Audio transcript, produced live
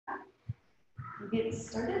Get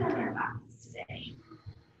started on our backs today.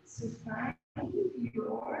 So find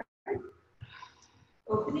your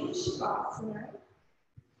opening Shavasana.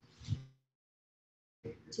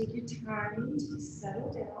 Take your time to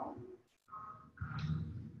settle down.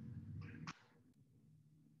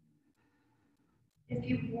 If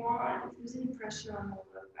you want, if there's any pressure on the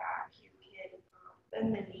lower back, you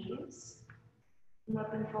can bend the knees and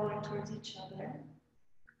let them fall towards each other.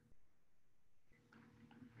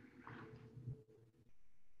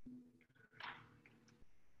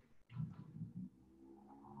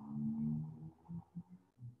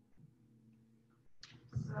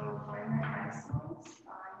 So find that nice long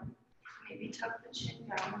spine. Maybe tuck the chin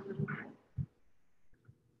down a little bit.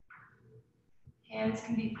 Hands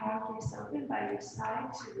can be palm face open by your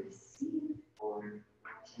side to receive or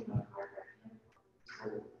to a harder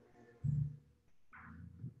hand.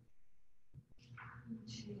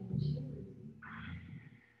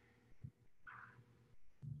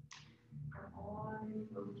 On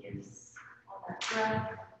focus on that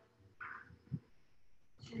breath.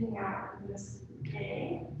 Tuning out for this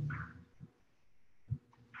day.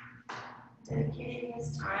 Dedicating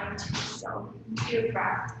this time to yourself, to your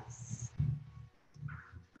practice.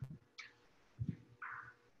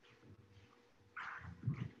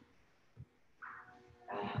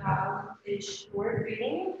 I have a short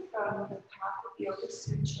reading from the Path of Yoga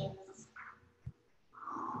Sutras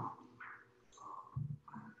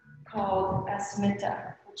called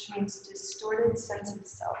Asmita, which means distorted sense of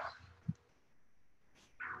self.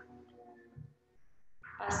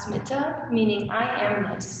 Asmita, meaning I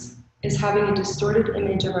amness, is having a distorted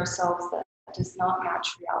image of ourselves that does not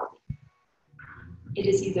match reality. It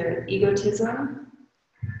is either egotism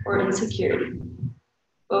or insecurity,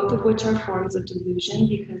 both of which are forms of delusion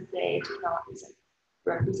because they do not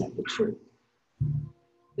represent the truth.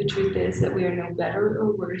 The truth is that we are no better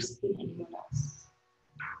or worse than anyone else.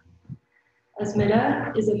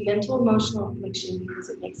 Asmita is a mental emotional affliction because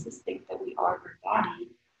it makes us think that we are our body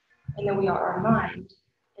and that we are our mind,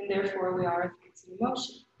 and therefore we are our thoughts and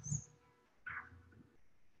emotions.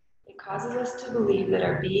 It causes us to believe that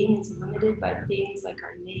our being is limited by things like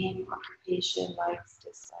our name, occupation, likes,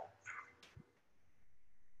 dislikes.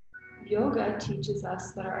 Yoga teaches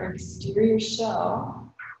us that our exterior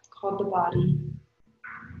shell, called the body,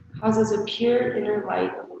 houses a pure inner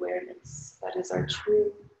light of awareness that is our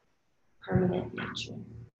true, permanent nature.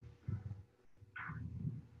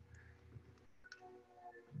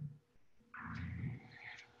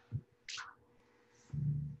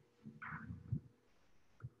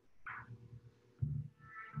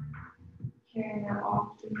 Carrying that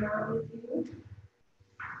often now with you.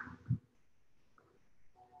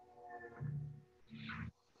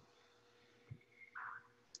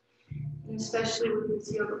 And especially with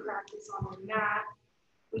this yoga practice on the mat,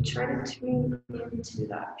 we try to tune into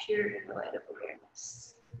that pure inner light of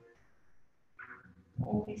awareness. The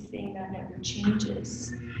only thing that never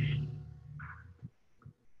changes.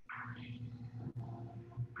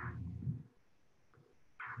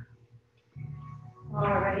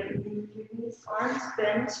 Alright, and then your knees, arms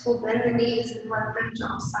bent. We'll bend the knees and let them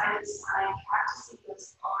jump side to side, practicing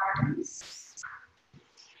those arms.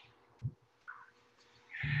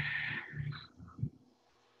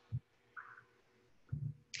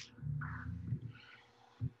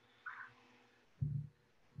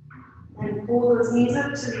 And pull those knees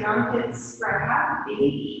up to the armpits for a happy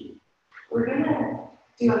baby. We're gonna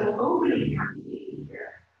do an opening happy baby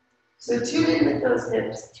here. So tune in with those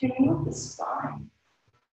hips, tune in with the spine.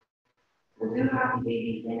 We'll do happy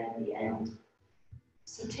baby again at the end.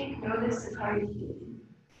 So take notice of how you're feeling.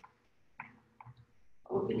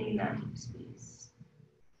 Opening that hip space.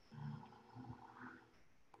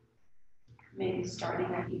 Maybe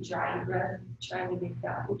starting at your dry breath, trying to make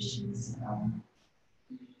that ocean sound.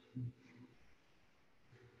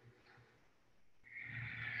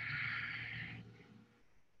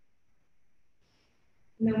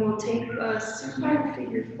 And then we'll take a supine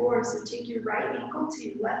figure 4. So take your right ankle to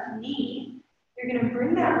your left knee. You're going to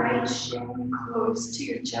bring that right shin close to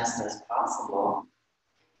your chest as possible.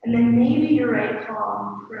 And then maybe your right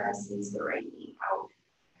palm presses the right knee out.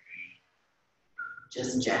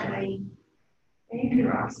 Just gently. And you can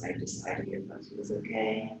rock side to side if your foot feels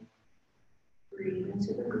okay. Breathe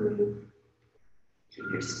into the groove. Keep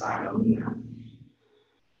your spine on the mat.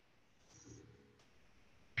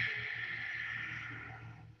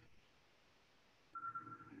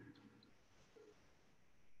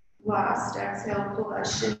 Last exhale, pull that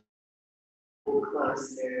shin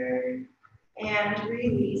closer and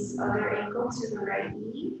release. Other ankle to the right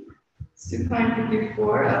knee. Supine figure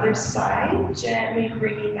 4, other side. Gently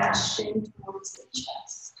bringing that shin towards the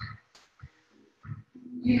chest.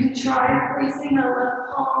 You can try placing the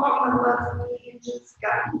left palm on the left knee and just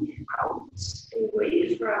guiding it out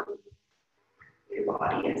away from your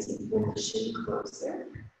body as you pull the shin closer.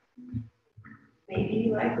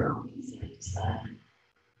 Maybe like rocking side to side.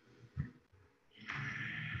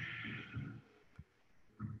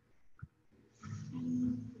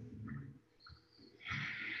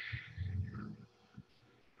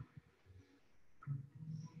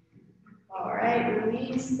 All right,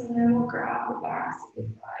 release, and then we'll grab the backs of the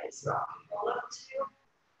thighs, rock and roll up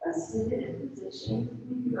to a seated position.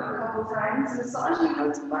 You can go a couple times, massaging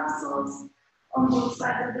those muscles on both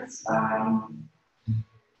sides of the spine.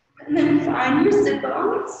 And then find your sit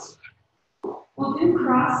bones. We'll do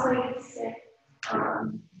cross-legged sit.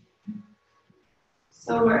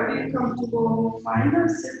 So wherever you're comfortable, find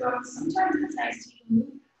those sit bones. Sometimes it's nice to move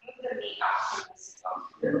the knee out from the sit bone.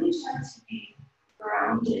 Really try to be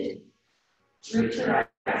grounded. Root to right,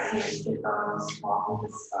 here, sit bones, follow the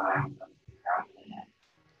spine, up the crown of the head.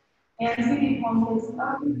 Hands maybe palm face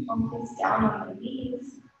up and palm face down on the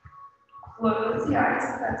knees. Close the eyes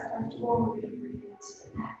if that's comfortable. We're going to breathe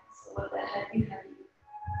into the neck. So let the head be heavy.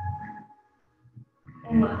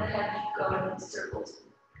 And let the head keep going in circles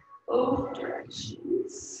both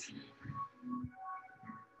directions.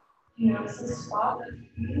 You notice the spot that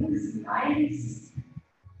feels nice.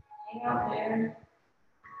 Hang out there.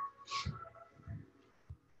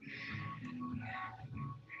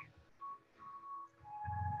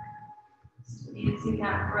 Using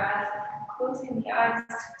that breath, closing the eyes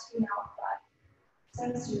to tune out that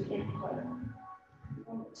sensory input. You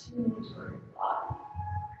want to tune into your body.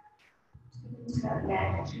 Tune into that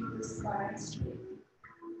neck, keep the spine straight.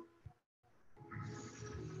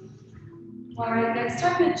 All right, next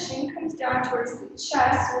time the chin comes down towards the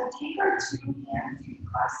chest, we'll take our two hands, you can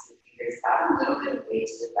clasp the fingers, add a little bit of weight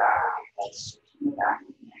to the back of your head, stretching the back of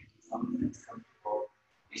the neck, as long as it's comfortable.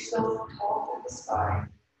 You're still tall for the spine.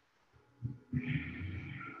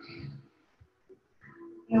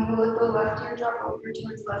 And then we'll let the left ear drop over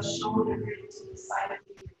towards the left shoulder, bring to the side of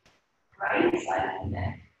the right side of the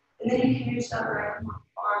neck. And then you can reach that right arm up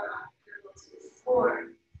to the floor.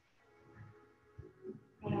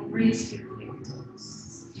 And reach through the fingertips.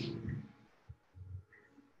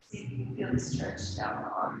 See if you can feel the stretch down the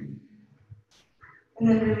arm. And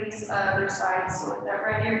then release the other side. So let that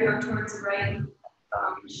right ear go towards the right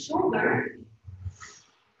shoulder.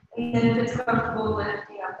 And then if it's comfortable,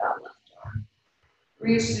 lifting up that left arm.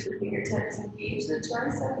 Reach through the fingertips, engage the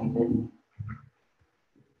tricep even.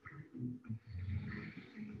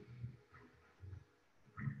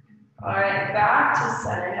 All right, back to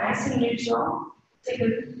center, nice and neutral. Take a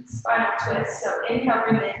spinal twist. So inhale,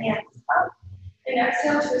 bring the hands up. And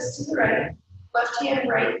exhale, twist to the right. Left hand,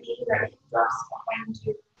 right knee, right hip drops behind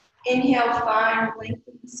you. Inhale, find,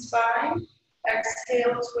 lengthen the spine.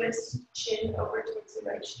 Exhale, twist, chin over towards the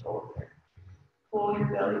right shoulder. Pull your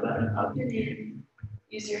belly button up and in.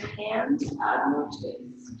 Use your hand to add more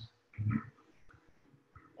twist.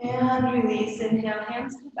 And release. Inhale,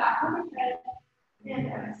 hands to the back of the head. And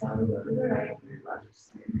exhale, go to the right and left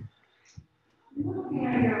side. Looking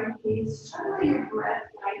at your own pace, try to let your breath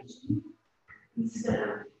guide you instead of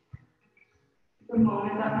the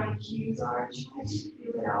moment that my cues are. Try to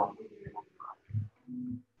feel it out with your own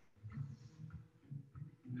body.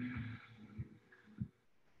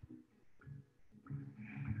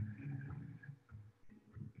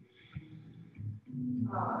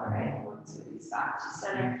 All right, let's release back to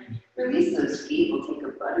center. Release those feet. We'll take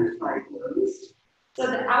a butterfly pose. So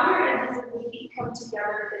the outer edges of the feet come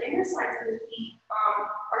together. The inner sides of the feet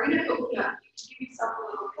are going to open up. To give yourself a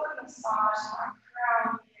little foot massage on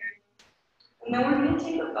crown here. And then we're going to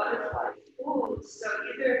take a butterfly pose. So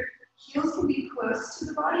either heels can be close to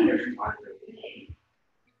the body or farther away.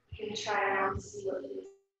 You can try it out to see what it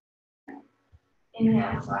is.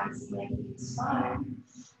 Inhale, find some length in the spine.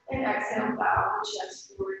 And exhale, bow the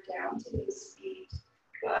chest forward down to those feet.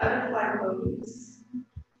 Butterfly pose.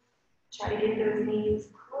 Try to get those knees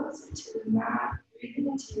closer to the mat. Breathing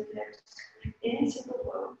into your hips, into the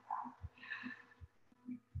low back.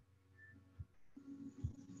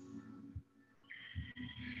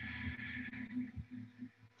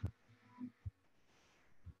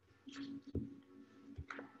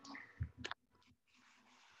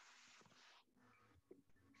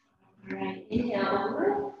 All right, inhale,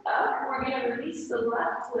 lift up. We're going to release the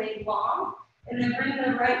left leg long, and then bring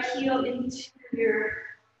the right heel into your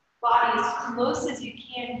body as close as you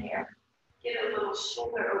can here. Get a little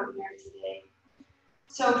shoulder opener today.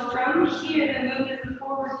 So from here, the move is the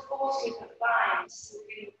forward fold with a bind. So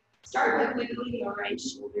we're going to start by wiggling your right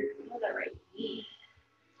shoulder, feel that right knee.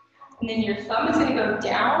 And then your thumb is going to go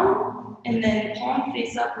down and then palm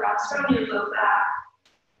face up, wraps around your low back,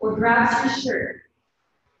 or grabs your shirt.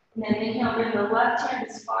 And then inhale, bring the left hand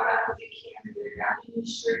as far up as you can, either grabbing your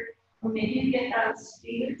shirt, or maybe you get those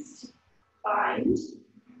fingers to bind.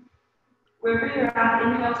 Wherever you're at,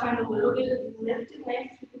 inhale, find a little bit of lift and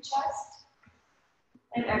length through the chest.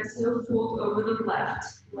 And exhale, fold over the left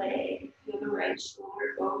leg. Feel the right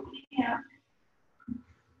shoulder opening up.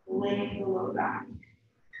 Laying the low back.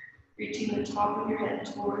 Reaching the top of your head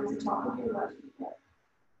towards the top of your left foot.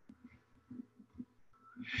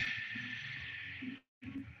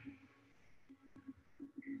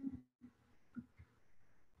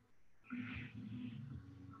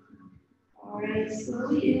 Alright,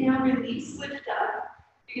 slowly inhale, release, lift up.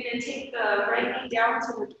 You're going to take the right knee down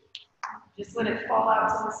to just let it fall out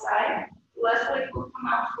to the side. Left leg will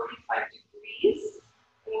come out 45 degrees.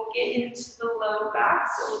 And we'll get into the low back.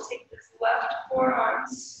 So we'll take this left forearm,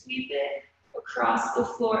 sweep it across the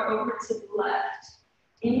floor over to the left.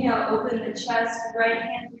 Inhale, open the chest, right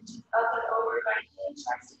hand reaches up and over, right hand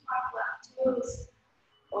tries to pop left toes.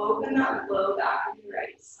 Open that low back on the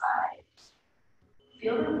right side.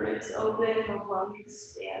 Feel the ribs open, the lung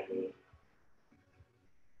expanding.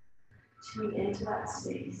 Tune into that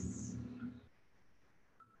space.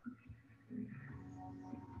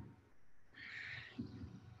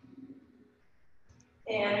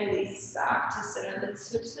 And release back to center. Let's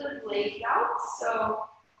switch the leg out. So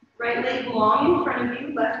right leg long in front of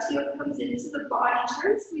you, left heel comes into the body,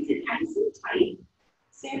 turn, squeeze it nice and tight.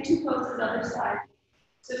 Same two poses, other side.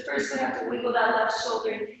 So first we have to wiggle that left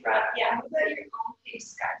shoulder in front. Yeah, move at your own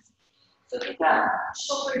pace, guys. So get that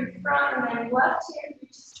shoulder in front, and then left hand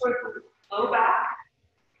reaches toward the low back.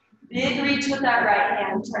 Big reach with that right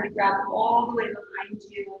hand. Try to grab all the way behind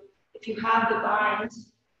you. If you have the bind,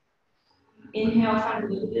 inhale, find a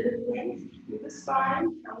little bit of length through the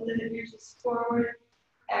spine. Come the hip reaches forward.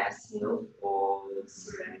 Exhale, fold,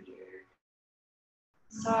 surrender.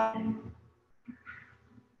 Side.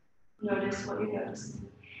 Notice what you're noticing.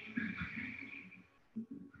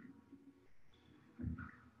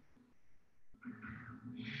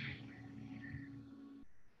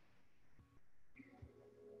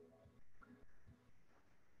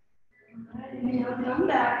 Inhale, come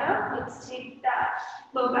back up. Let's take that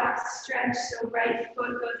low back stretch. So right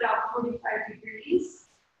foot goes out 45 degrees.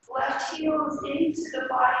 Left heel is into the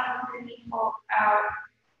body, underneath, fall out.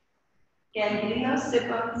 Again, getting those sit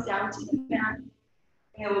bones down to the mat.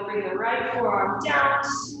 And then we'll bring the right forearm down,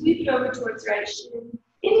 sweep it over towards right shin.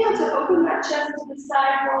 Inhale to open that chest to the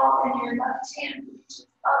side wall, and your left hand reaches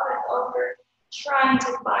up and over, trying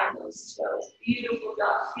to find those toes. Beautiful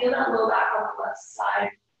job. Feel that low back on the left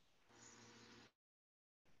side.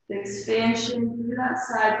 The expansion through that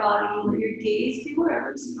side body. Let your gaze be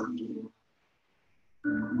wherever it's comfortable.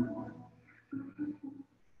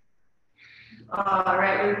 All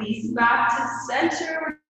right, release back to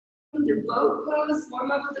center. Your boat pose,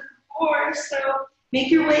 warm up the core. So make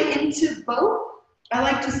your way into boat. I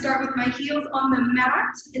like to start with my heels on the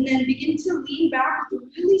mat and then begin to lean back with a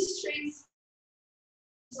really straight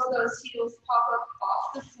so those heels pop up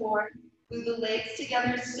off the floor. Move the legs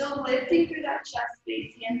together, still lifting through that chest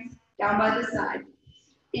space, hands down by the side.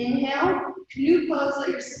 Inhale, canoe pose, let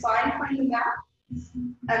your spine find the mat.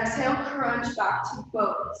 Exhale, crunch back to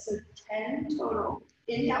boat. So 10 total.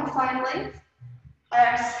 Inhale, find length.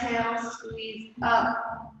 Exhale, squeeze up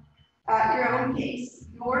at your own pace.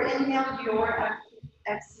 Your inhale, your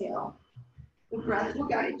exhale. The breath will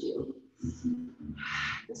guide you.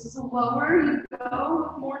 This is lower you go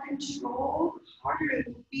with more control, the harder it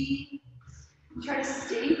will be. Try to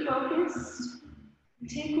stay focused.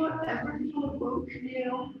 Take whatever kind of boat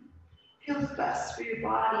canoe feels best for your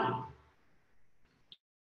body.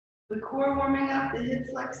 The core warming up, the hip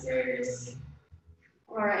flexors.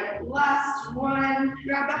 All right, last one.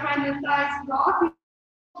 Grab behind the thighs, rock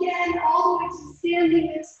again, all the way to standing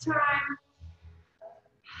this time.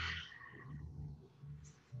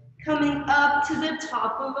 Coming up to the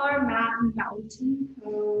top of our mat, mountain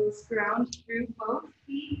pose. Ground through both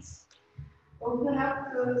feet. Open up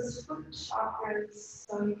those foot chakras.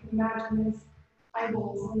 So you can imagine this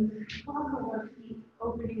eyeballs on the top of our feet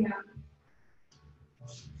opening up.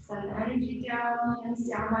 Send energy down, hands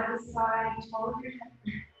down by the side, tall of your head,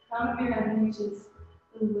 crown of your head reaches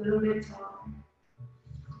a little bit tall.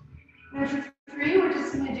 Now for 3, we're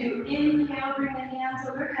just going to do inhale, bring the hands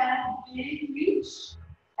overhead, big reach.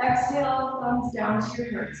 Exhale, thumbs down to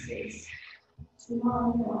your heart space.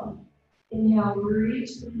 Small. Inhale,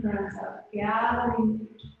 reach the hands up, gathering.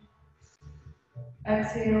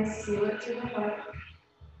 Exhale, seal it to the heart.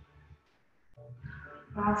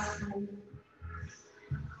 Last time.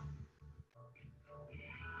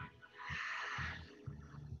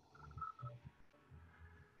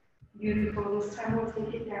 Beautiful. This time we'll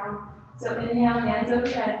take it down. So inhale, hands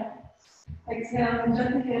overhead. Exhale, hinge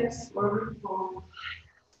at the hips, forward fold.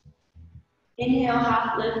 Inhale,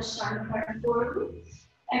 half lift, shine heart forward.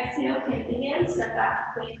 Exhale, take the hands, step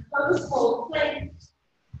back, plank pose, hold plank.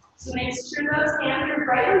 So make sure those hands are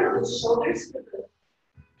right under the shoulders for the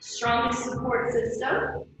strongest support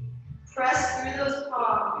system. Press through those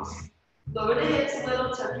palms. Lower the hips a little,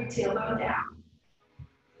 tuck your tailbone down.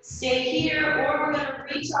 Stay here, or we're going to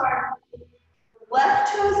reach our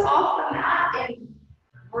left toes off the mat and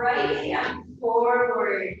right hand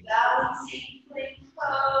forward. Balancing plank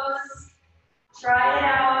pose. Try it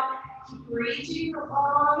out. Keep reaching for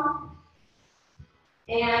long.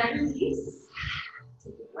 And release.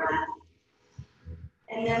 Take a breath.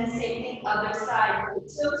 And then same thing, other side. The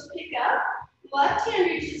toes pick up. Left hand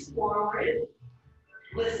reaches forward.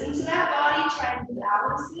 Listen to that body. Try to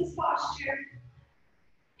balance this posture.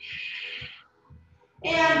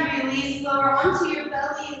 And release. Lower onto your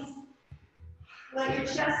bellies. Let your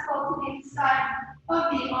chest fall to the inside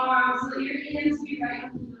of the arms. Let your hands be right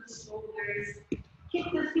under the shoulders. Kick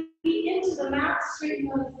the feet into the mat. Straighten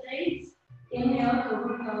those legs. Inhale,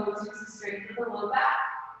 cobra pose. Use the strength of the low back.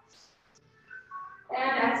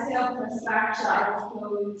 And exhale, press back, child's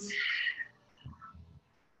pose.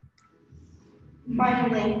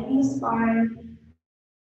 Find length in the spine.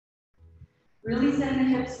 Really send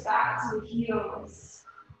the hips back to the heels.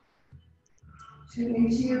 Tune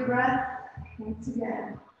into your breath once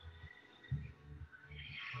again.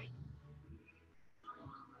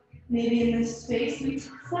 Maybe in this space we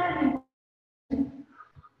send.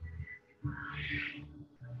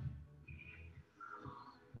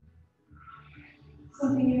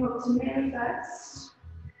 Something you hope to manifest.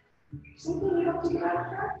 Something you hope to get out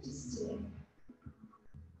of practice today.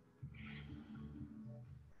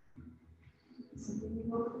 Something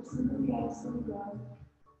you hope for somebody else will go.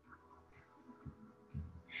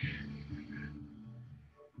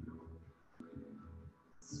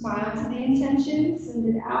 Smile to the intention,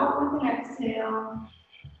 send it out with an exhale.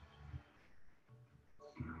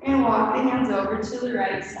 And walk the hands over to the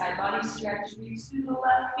right side, body stretch, reach through the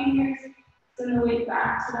left fingers, send the weight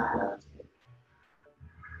back to that left hip.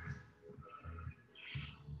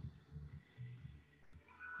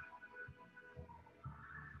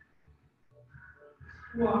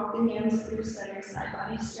 Walk the hands through center, side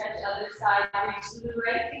body stretch, other side, reach to the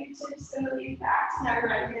right fingertips, send the weight back to that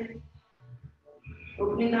right hip.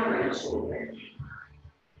 Opening that right shoulder.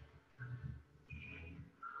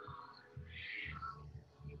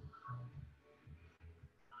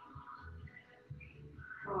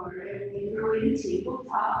 All right, make your way to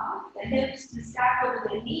tabletop. The hips to stack over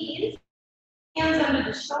the knees. Hands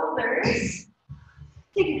under the shoulders.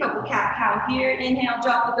 Take a couple cat-cow here. Inhale,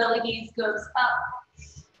 drop the belly, gaze goes up.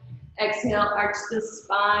 Exhale, arch the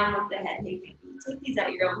spine with the head hanging. Take these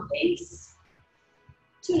at your own pace.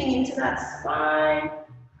 Tuning into that spine.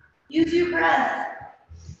 Use your breath.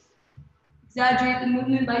 Exaggerate the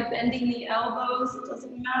movement by bending the elbows. It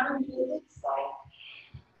doesn't matter what it looks like.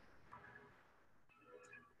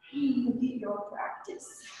 Look at your practice.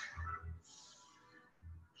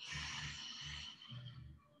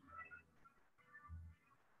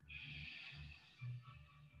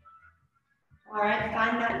 All right,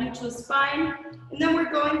 find that neutral spine. And then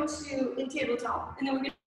we're going to, in tabletop, and then we're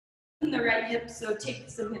going to in the right hip, so take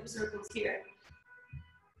some hip circles here.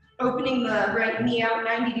 Opening the right knee out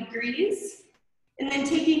 90 degrees, and then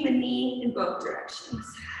taking the knee in both directions.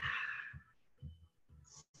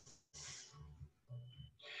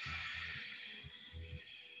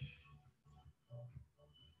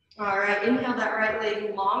 All right, inhale that right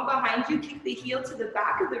leg long behind you, kick the heel to the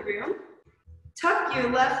back of the room. Tuck your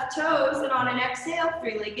left toes, and on an exhale,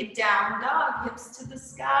 three-legged down dog, hips to the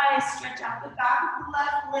sky, stretch out the back of the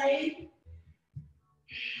left leg.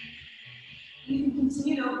 You can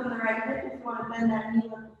continue to open the right hip if you want to bend that knee,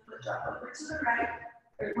 let the foot drop over to the right,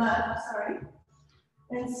 or left, sorry.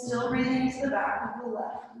 And still breathing into the back of the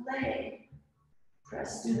left leg.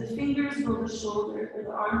 Press through the fingers, roll the shoulder or the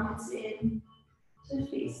armpits in to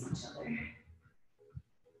face each other.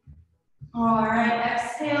 All right,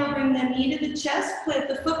 exhale, bring the knee to the chest, plant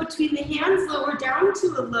the foot between the hands, lower down to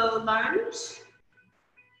a low lunge.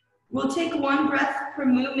 We'll take one breath per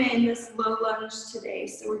movement in this low lunge today.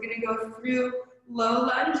 So we're gonna go through low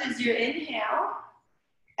lunge as your inhale.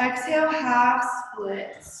 Exhale, half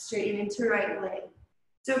split, straighten into right leg.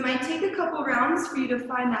 So it might take a couple rounds for you to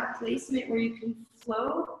find that placement where you can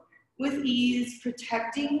flow with ease,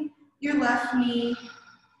 protecting your left knee.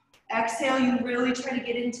 Exhale, you really try to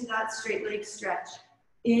get into that straight leg stretch.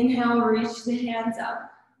 Inhale, reach the hands up.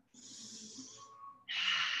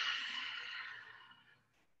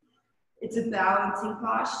 It's a balancing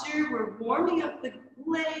posture. We're warming up the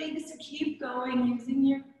legs. Keep going using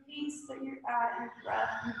your pace that you're at, your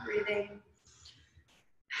breath, your breathing.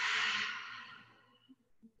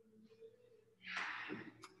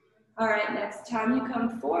 All right, next time you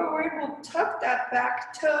come forward, we'll tuck that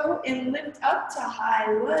back toe and lift up to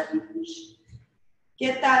high lunge.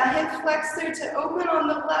 Get that hip flexor to open on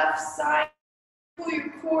the left side. Pull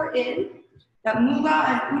your core in. That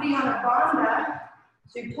Mula and Uddiyana Bandha.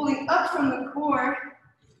 So you're pulling up from the core,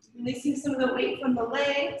 releasing some of the weight from the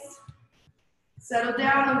legs. Settle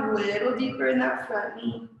down a little deeper in that front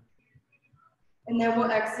knee. And then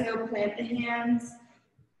we'll exhale, plant the hands.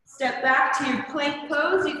 Step back to your plank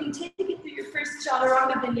pose. You can take it through your first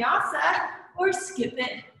chaturanga vinyasa or skip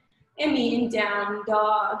it and meet in down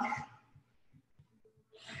dog.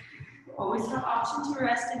 Always have option to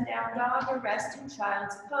rest in down dog or rest in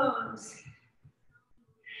child's pose.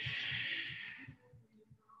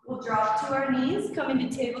 We'll drop to our knees, come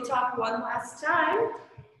into tabletop one last time.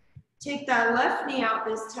 Take that left knee out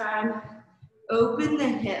this time. Open the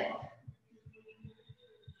hip.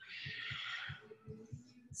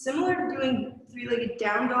 Similar to doing three-legged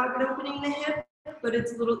down dog and opening the hip, but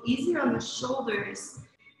it's a little easier on the shoulders.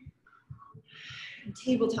 And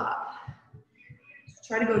tabletop.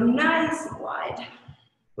 Try to go nice and wide.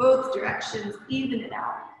 Both directions, even it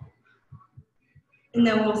out. And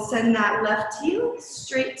then we'll send that left heel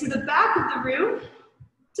straight to the back of the room.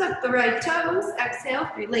 Tuck the right toes. Exhale,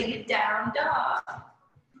 three-legged down dog.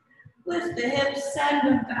 Lift the hips, send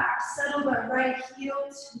them back. Settle that right heel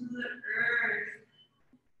to the earth.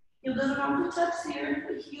 Heel doesn't have to touch the earth,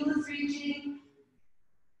 but heel is reaching.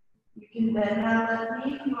 You can bend that left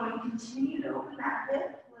knee if you want to continue to open that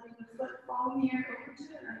hip, letting the foot fall in the air over to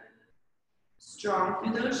the earth.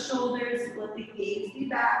 Strong through those shoulders, let the gaze be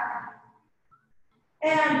back.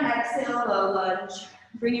 And exhale, low lunge.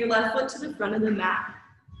 Bring your left foot to the front of the mat.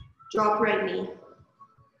 Drop right knee.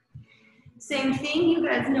 Same thing, you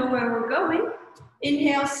guys know where we're going.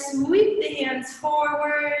 Inhale, sweep the hands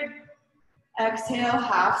forward. Exhale,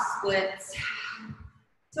 half splits.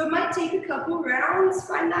 So it might take a couple rounds.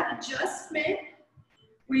 Find that adjustment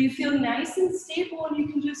where you feel nice and stable and you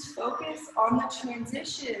can just focus on the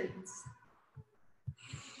transitions.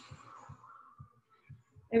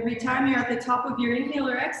 Every time you're at the top of your inhale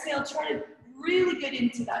or exhale, try to really get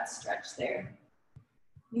into that stretch there.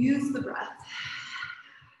 Use the breath.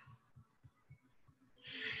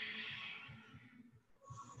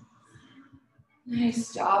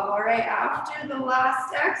 Nice job. All right, after the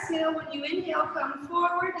last exhale, when you inhale, come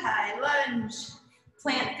forward, high lunge.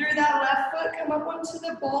 Plant through that left foot, come up onto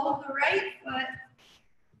the ball of the right foot.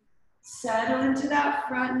 Settle into that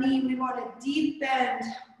front knee. We want a deep bend.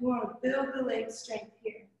 We want to build the leg strength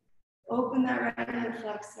here. Open that right hip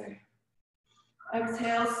flexor.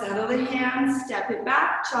 Exhale, settle the hands, step it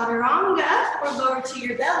back, chaturanga, or lower to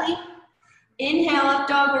your belly. Inhale, up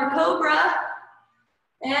dog or cobra.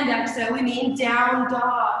 And exhale, we mean down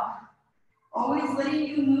dog. Always letting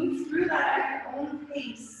you move through that at your own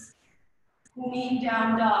pace. We mean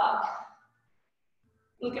down dog.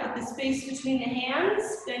 Look at the space between the hands.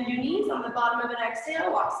 Bend your knees on the bottom of an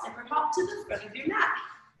exhale. Walk, step, or hop to the front of your mat.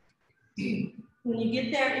 When you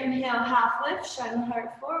get there, inhale, half lift, shine the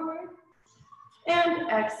heart forward.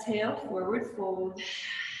 And exhale, forward fold.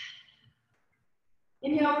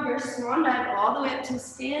 Inhale, reverse swan dive all the way up to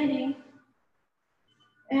standing.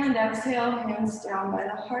 And exhale, hands down by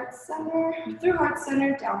the heart center, through heart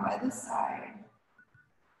center, down by the side.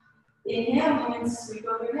 Inhale, hands sweep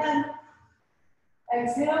overhead.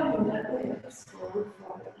 Exhale, and let the hips forward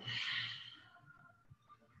fold.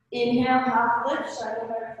 Inhale, half lift, shine the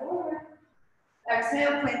heart forward.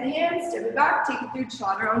 Exhale, plant the hands, step it back, take it through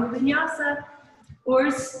chaturanga vinyasa, or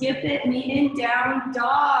skip it, meet in down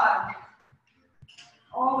dog.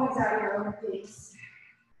 Always at your own pace.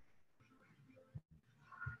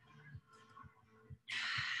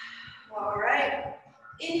 All right,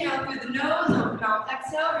 inhale through the nose, open mouth,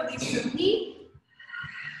 exhale, release the knee.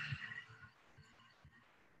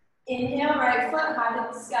 Inhale, right foot high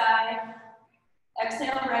to the sky.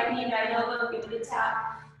 Exhale, right knee, right elbow, give it a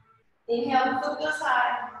tap. Inhale, the foot goes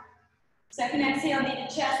high. Second exhale, knee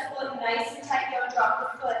to chest, foot nice and tight, don't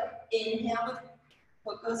drop the foot. Inhale, the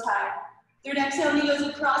foot goes high. Third exhale, knee goes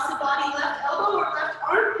across the body, left elbow or left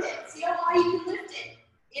armpit. See how high you can lift it.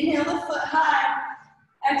 Inhale, the foot high.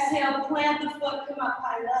 Exhale, plant the foot, come up,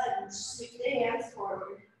 high lunge. Sweep the hands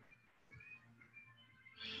forward.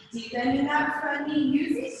 Deep bend in that front knee.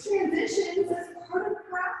 Use these transitions as part of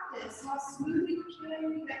practice. How smoothly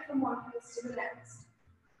can you get from one place to the next.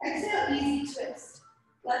 Exhale, easy twist.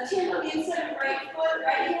 Left hand on the inside of right foot,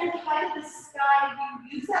 right hand high to the sky.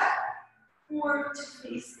 You use that or to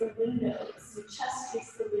face the windows, so chest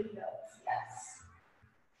face the windows, yes.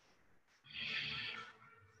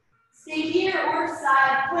 Stay here or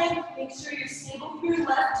side plank. Make sure you're stable through your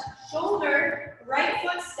left shoulder. Right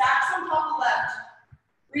foot stacks on top of left.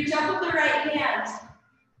 Reach up with the right hand.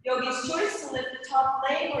 Yogi's choice to lift the top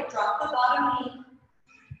leg or drop the bottom knee.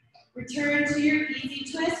 Return to your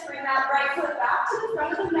easy twist. Bring that right foot back to the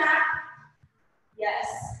front of the mat. Yes.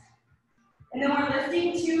 And then we're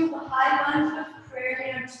lifting to a high lunge of prayer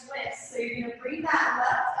hand twist. So you're going to bring that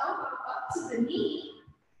left elbow up to the knee.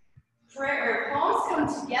 Prayer palms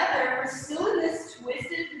come together. We're still in this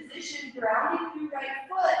twisted position, grounding through right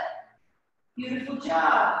foot. Beautiful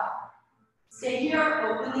job. Stay here,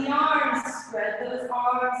 open the arms, spread those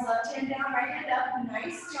arms, left hand down, right hand up.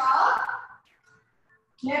 Nice job.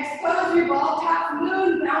 Next pose, revolve half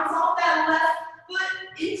moon, bounce off that left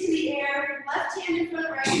foot into the air, left hand in front,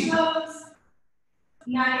 right toes.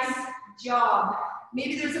 Nice job.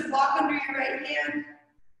 Maybe there's a block under your right hand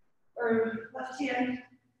or left hand.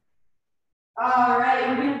 All right,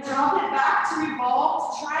 we're going to drop it back to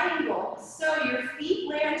revolve to triangle. So your feet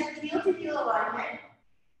land heel to heel alignment.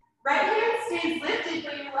 Right hand stays lifted,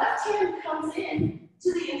 but your left hand comes in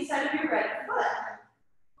to the inside of your right foot.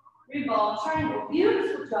 Revolve triangle.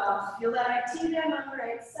 Beautiful job. Feel that activity on the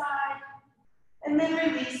right side. And then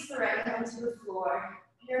release the right hand to the floor.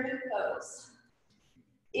 Pyramid pose.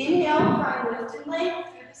 Inhale, find lift and length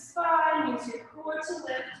through the spine. Use your core to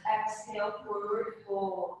lift. Exhale, forward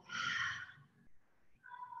fold.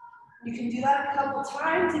 You can do that a couple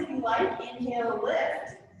times if you like. Inhale,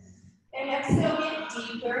 lift. And exhale, get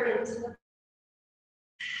deeper into the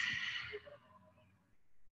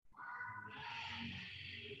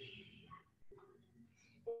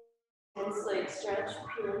leg stretch,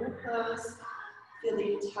 pyramid pose. Feel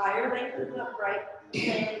the entire length of the right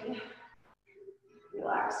leg.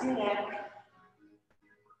 Relax your neck.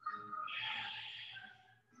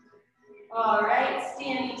 All right,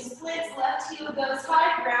 standing splits, left heel goes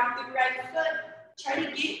high, ground the right foot. Try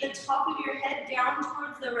to get the top of your head down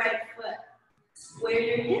towards the right foot. Square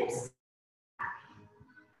your hips.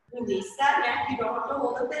 Release that neck. You don't have to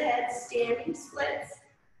hold up the head. Standing splits.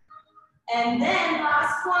 And then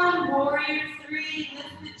last one, warrior three.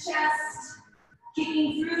 Lift the chest.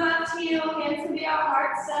 Kicking through left heel. Hands can be out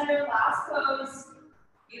heart center. Last pose.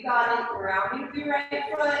 You got it. Grounding through right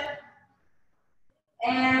foot.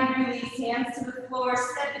 And release hands to the floor.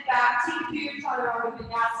 Step it back. Take through your chaturanga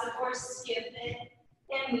vinyasa or skip it.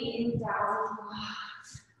 And meet in down.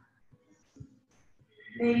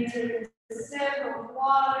 Maybe take a sip of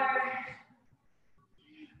water.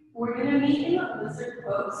 We're going to meet in the lizard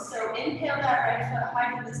pose. So inhale that right foot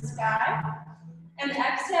high to the sky. And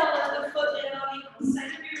exhale, let the foot in on the side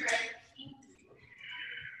of your right knee.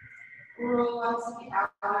 Roll onto the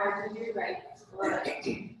outer edge of your right foot.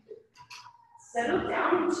 Settle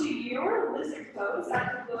down into your lizard pose.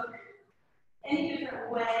 That could look any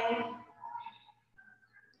different way,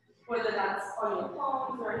 whether that's on your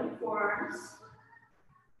palms or on your forearms.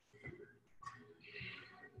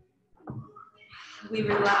 We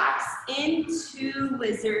relax into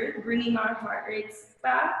lizard, bringing our heart rates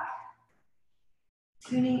back,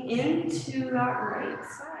 tuning into that right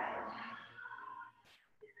side.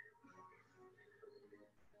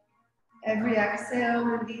 Every exhale,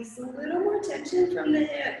 release a little more tension from the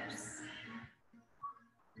hips.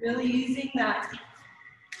 Really using that,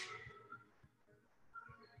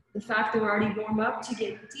 the fact that we're already warm up to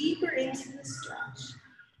get deeper into the stretch.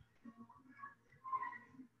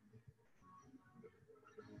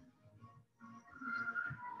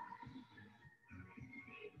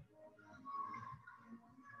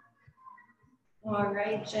 All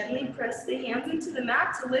right, gently press the hands into the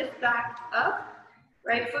mat to lift back up.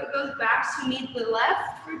 Right foot goes back to meet the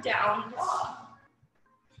left for down dog.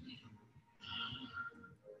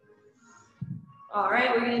 All right,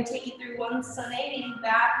 we're going to take you through 180,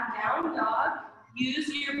 back and down dog. Use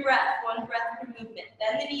your breath, one breath per movement.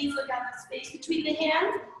 Bend the knees, look at the space between the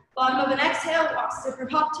hands. Bottom of an exhale, walk, step, or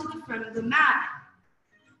hop to the front of the mat.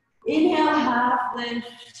 Inhale, half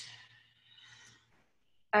lift.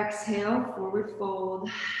 Exhale, forward fold.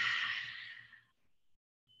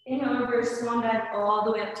 Inhale, reverse swan dive all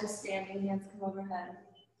the way up to standing. Hands come overhead.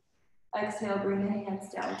 Exhale, bring the hands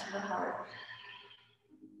down to the heart.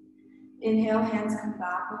 Inhale, hands come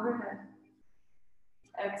back overhead.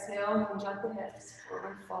 Exhale, hinge at the hips,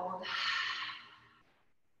 forward fold.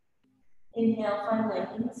 Inhale, find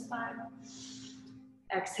length in the spine.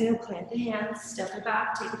 Exhale, plant the hands, step it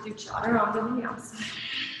back, take it through chaturanga vinyasa.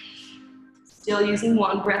 Still using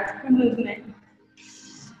one breath per movement.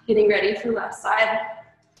 Getting ready for left side.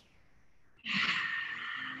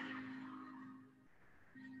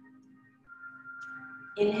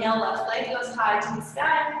 Inhale, left leg goes high to the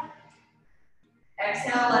sky.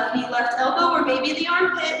 Exhale, left knee, left elbow, or maybe the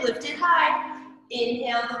armpit, lift it high.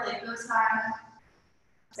 Inhale, the leg goes high.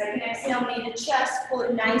 Second exhale, knee to chest, pull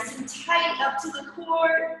it nice and tight up to the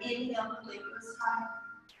core. Inhale, the leg goes high.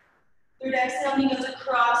 Third exhale, knee goes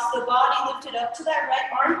across the body, lift it up to that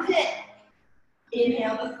right armpit.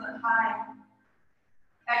 Inhale, the foot high.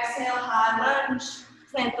 Exhale, high lunge.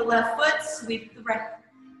 Plant the left foot, sweep the right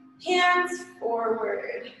hands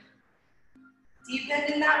forward. Deep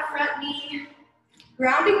bend in that front knee.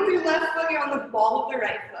 Grounding through left foot, you're on the ball of the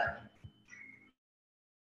right foot.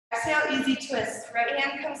 Exhale, easy twist. Right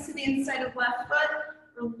hand comes to the inside of left foot.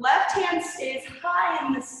 The left hand stays high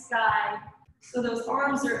in the sky, so those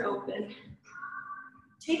arms are open.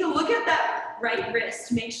 Take a look at that right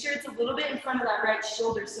wrist. Make sure it's a little bit in front of that right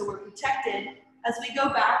shoulder so we're protected as we go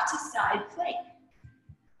back to side plank.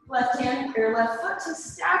 Left hand or left foot to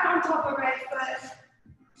stack on top of right foot.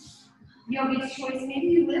 Yogi's choice, maybe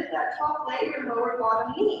you lift that top leg or lower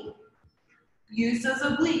bottom knee. Use those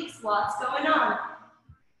obliques, lots going on.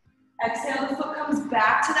 Exhale, the foot comes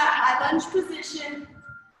back to that high lunge position.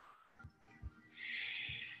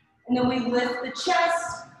 And then we lift the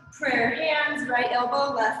chest, prayer hands, right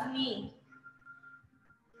elbow, left knee.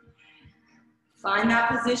 Find that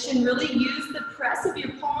position, really use the press of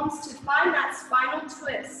your palms to find that spinal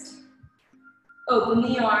twist. Open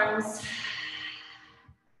the arms.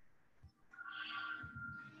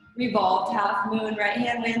 Revolved half moon, right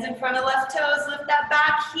hand lands in front of left toes, lift that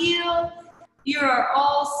back heel. You are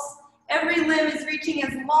all, every limb is reaching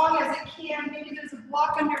as long as it can. Maybe there's a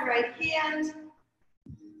block on your right hand.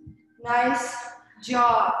 Nice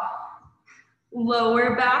job.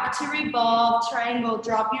 Lower back to revolve, triangle,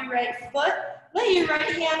 drop your right foot. Let your right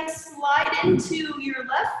hand slide into your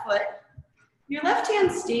left foot. Your left hand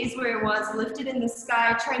stays where it was, lifted in the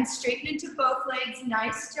sky. Try and straighten into both legs,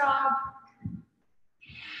 nice job.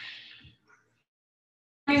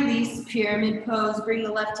 Release, pyramid pose, bring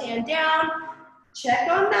the left hand down. Check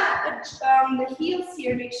on that, the heels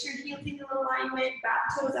here. Make sure heels in alignment,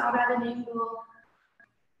 back toes out at an angle.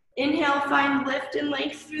 Inhale, find lift and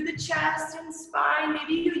length through the chest and spine.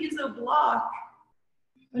 Maybe you use a block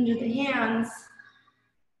under the hands.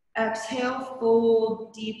 Exhale,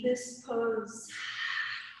 fold, deepest pose.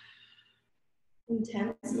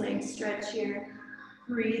 Intense leg stretch here.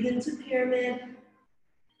 Breathe into pyramid.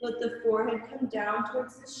 Let the forehead come down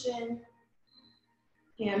towards the shin.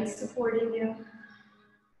 Hands supporting you.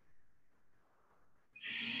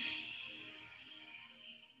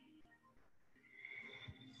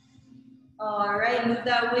 All right, move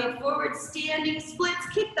that weight forward. Standing splits,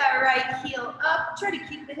 kick that right heel up. Try to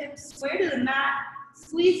keep the hips square to the mat.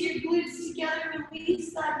 Squeeze your glutes together,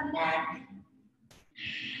 release that neck.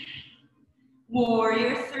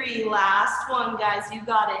 Warrior three, last one, guys, you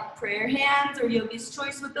got it. Prayer hands or yogi's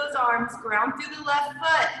choice with those arms. Ground through the left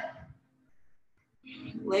foot.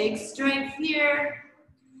 Leg strength here.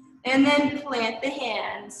 And then plant the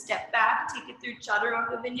hands. Step back, take it through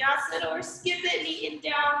Chaturanga Vinyasa or skip it, knee and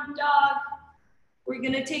down dog. We're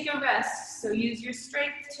gonna take a rest, so use your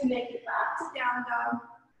strength to make it back to down dog.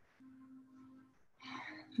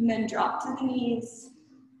 And then drop to the knees.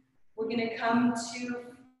 We're gonna come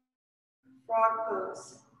to frog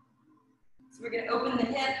pose. So we're gonna open the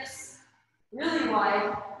hips really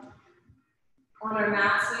wide on our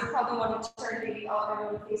mat, so you probably want to turn maybe out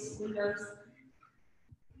everyone face windows.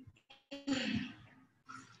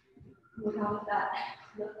 Look out at that,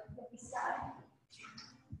 look at the sky.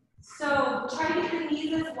 So try to get the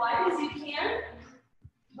knees as wide as you can,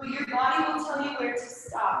 but your body will tell you where to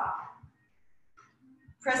stop.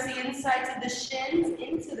 Press the insides of the shins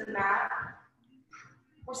into the mat.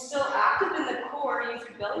 We're still active in the core. Use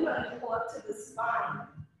your belly button to pull up to the spine.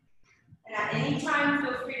 And at any time,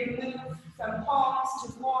 feel free to move from palms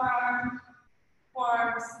to forearms.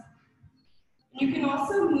 You can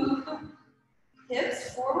also move the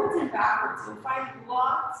hips forwards and backwards. You'll find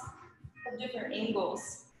lots of different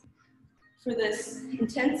angles for this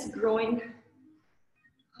intense groin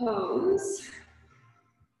pose.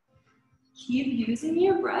 Keep using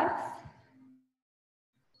your breath,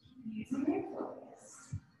 using your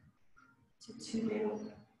focus to tune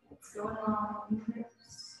in what's going on in the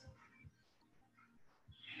hips.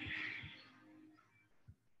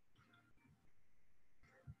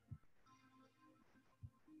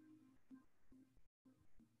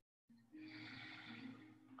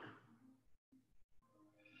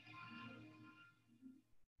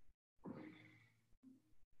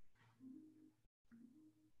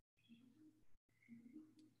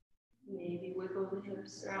 Maybe wiggle the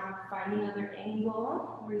hips around, find another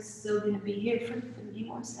angle. We're still going to be here for 30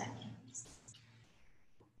 more seconds.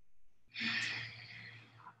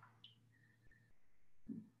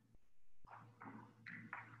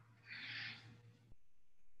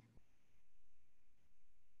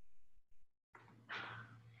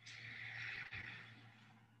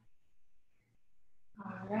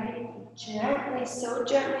 Gently, so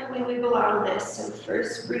gently we wiggle out of this. So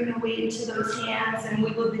first bring the weight into those hands and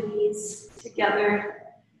wiggle the knees together.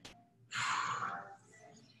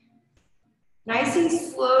 Nice and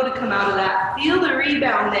slow to come out of that. Feel the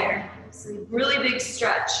rebound there. It's a really big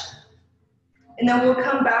stretch. And then we'll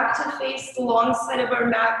come back to face the long side of our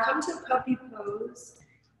mat. Come to puppy pose.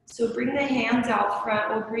 So bring the hands out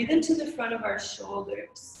front. We'll breathe into the front of our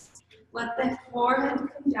shoulders. Let the forehead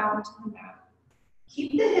come down to the mat.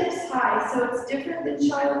 Keep the hips high, so it's different than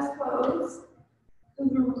child's pose. So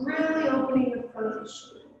we're really opening the front of the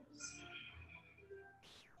shoulders.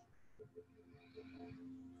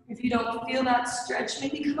 If you don't feel that stretch,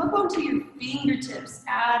 maybe come up onto your fingertips.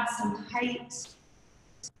 Add some height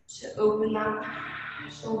to open that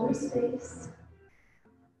shoulder space.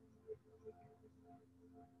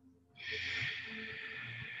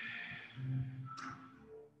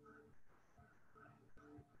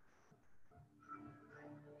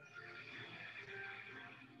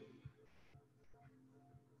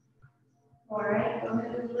 All right, go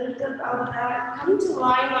ahead and lift up out of that. Come to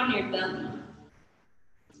lying on your belly.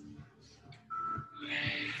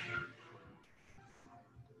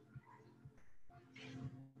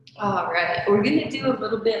 All right, we're gonna do a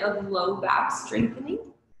little bit of low back strengthening.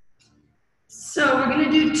 So we're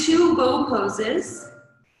gonna do 2 bow poses.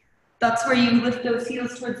 That's where you lift those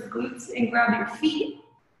heels towards the glutes and grab your feet.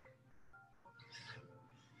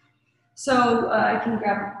 So I can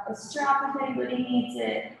grab a strap if anybody needs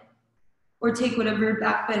it, or take whatever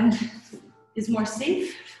back bend is more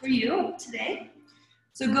safe for you today.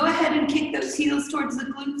 So go ahead and kick those heels towards the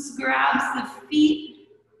glutes, grabs the feet.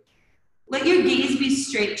 Let your gaze be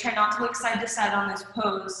straight. Try not to look side to side on this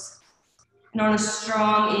pose. And on a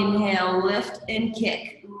strong inhale, lift and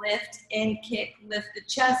kick, lift and kick. Lift the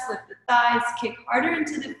chest, lift the thighs, kick harder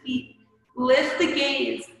into the feet. Lift the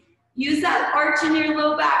gaze. Use that arch in your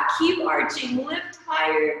low back. Keep arching, lift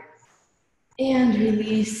higher, and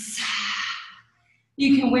release.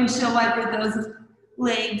 You can windshield wiper those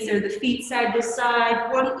legs or the feet side to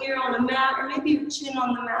side, one ear on the mat, or maybe your chin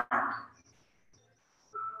on the mat.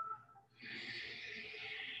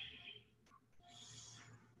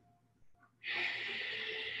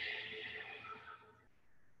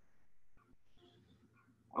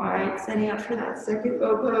 All right, setting up for that second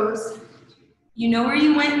bow pose. You know where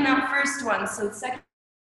you went in that first one, so second,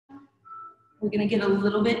 we're gonna get a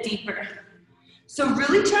little bit deeper. So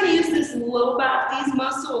really trying to use this low back. These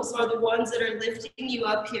muscles are the ones that are lifting you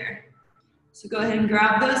up here. So go ahead and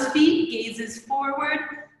grab those feet, gazes forward.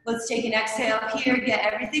 Let's take an exhale here, get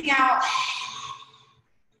everything out.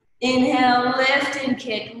 Inhale, lift and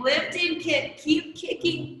kick, keep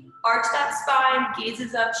kicking. Arch that spine,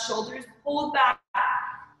 gazes up, shoulders pulled back.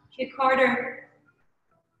 Kick harder.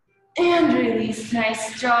 And release,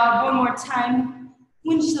 nice job. One more time.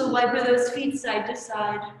 Windshield wiper those feet side to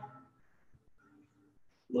side.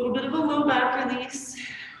 A little bit of a low back release.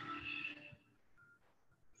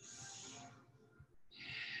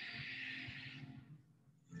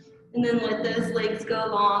 And then let those legs go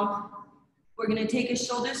long. We're gonna take a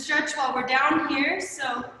shoulder stretch while we're down here.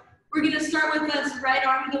 So we're gonna start with this right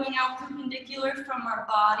arm going out perpendicular from our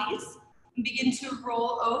bodies and begin to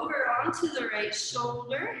roll over onto the right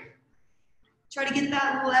shoulder. Try to get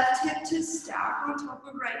that left hip to stack on top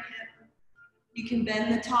of right hip. You can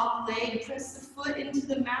bend the top leg, press the foot into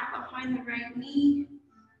the mat behind the right knee.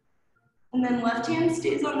 And then left hand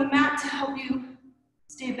stays on the mat to help you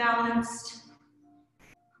stay balanced.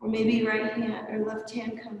 Or maybe right hand or left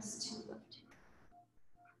hand comes to left hand.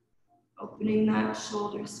 Opening that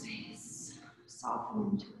shoulder space,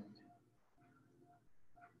 soften into it.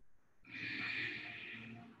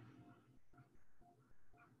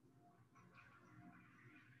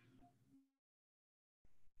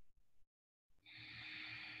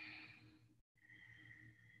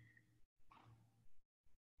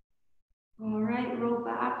 All right, roll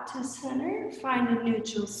back to center, find a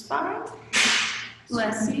neutral spine.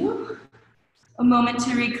 Bless you. A moment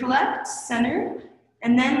to recollect, center,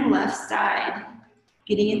 and then left side.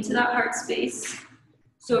 Getting into that heart space.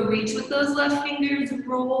 So reach with those left fingers,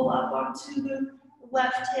 roll up onto the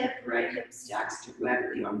left hip, right hip stacks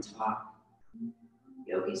directly on top.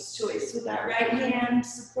 Yogi's choice with that right hand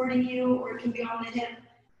supporting you, or it can be on the hip.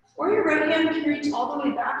 Or your right hand can reach all the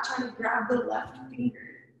way back, trying to grab the left fingers.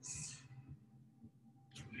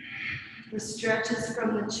 The stretch is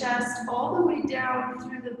from the chest all the way down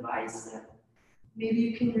through the bicep. Maybe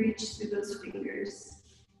you can reach through those fingers.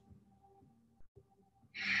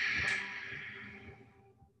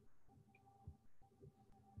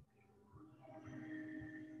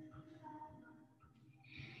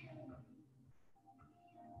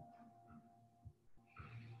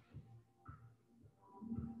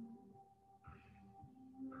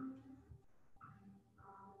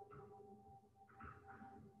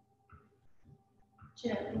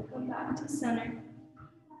 Gently come back to center.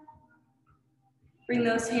 Bring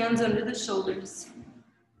those hands under the shoulders.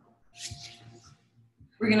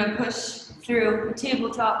 We're gonna push through the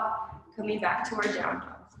tabletop, coming back to our down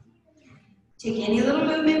dog. Take any little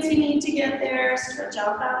movements you need to get there, stretch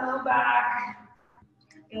out that low back,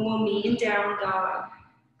 and we'll meet in down dog.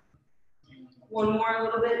 One more, a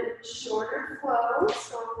little bit shorter flow,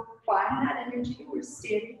 so find that energy. We're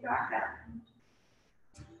standing back up.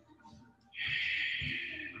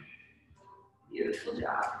 Beautiful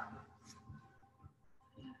job.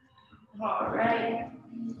 All right.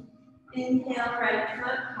 Inhale, right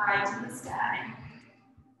foot high to the sky.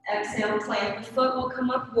 Exhale, plant the foot. We'll come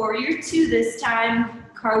up, warrior two this time.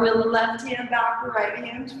 Cartwheel the left hand back, right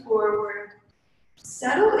hand forward.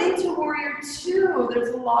 Settle into warrior two. There's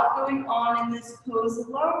a lot going on in this pose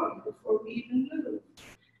alone before we even move.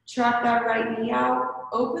 Track that right knee out,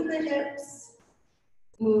 open the hips.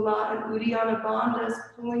 Mula and Uddiyana Bandhas,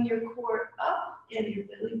 pulling your core up and your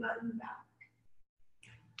belly button back.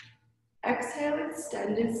 Exhale,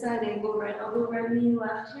 extended side angle, right elbow, right knee,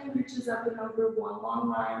 left hand reaches up and over, one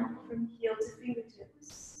long line from heel to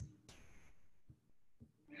fingertips.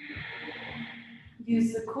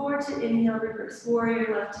 Use the core to inhale, reverse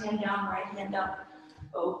warrior, left hand down, right hand up.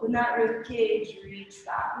 Open that rib cage, reach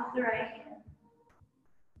back with the right hand.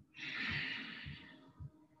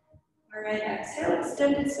 All right, exhale,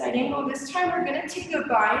 extended side angle. This time we're gonna take a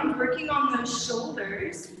bind, working on those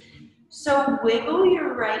shoulders. So wiggle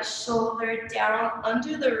your right shoulder down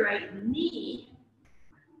under the right knee.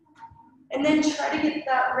 And then try to get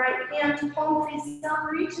that right hand, palm face down,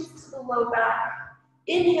 reaches to the low back.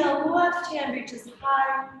 Inhale, left hand reaches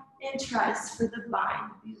high and tries for the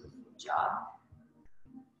bind. Beautiful job.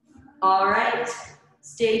 All right,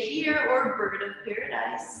 stay here or bird of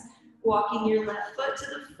paradise. Walking your left foot to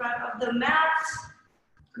the front of the mat,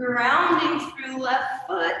 grounding through left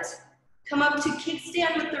foot. Come up to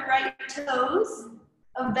kickstand with the right toes.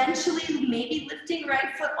 Eventually, maybe lifting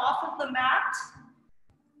right foot off of the mat.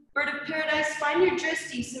 Bird of paradise, find your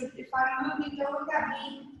drishti. So if I'm moving, don't look at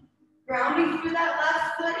me. Grounding through that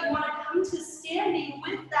left foot, you want to come to standing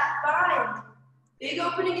with that bind. Big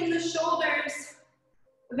opening in the shoulders.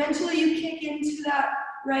 Eventually, you kick into that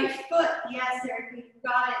right foot. Yes, Erica, you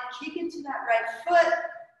got it. Kick into that right foot.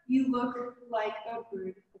 You look like a bird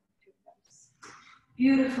of paradise.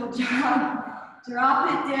 Beautiful job. Drop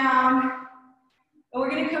it down. And we're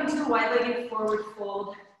going to come to a wide-legged forward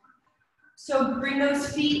fold. So bring those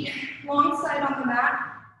feet long side on the mat.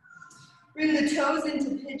 Bring the toes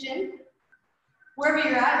into pigeon. Wherever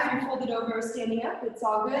you're at, if you're folded over or standing up, it's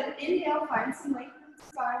all good. Inhale, find some length in the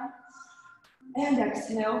spine. And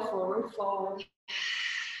exhale, forward fold.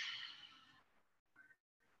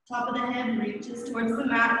 Top of the head reaches towards the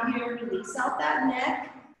mat here. Release out that neck.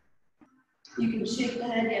 You can shake the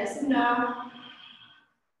head yes and no.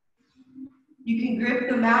 You can grip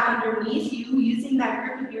the mat underneath you, using that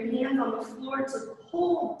grip of your hands on the floor to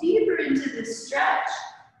pull deeper into this stretch.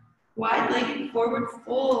 Wide-legged forward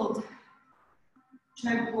fold.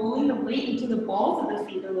 Try pulling the weight into the balls of the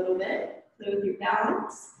feet a little bit. Play with your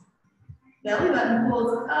balance. Belly button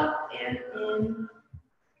pulls up and in.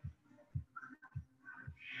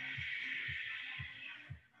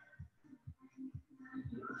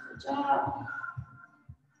 Good job.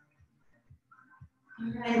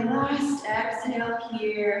 All right, last exhale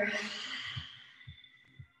here.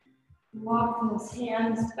 Walk those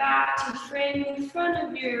hands back to frame in front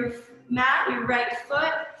of your mat, your right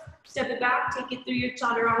foot. Step it back, take it through your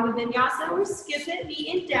chaturanga vinyasa, or skip it, meet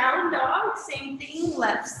in down dog. Same thing,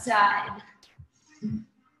 left side.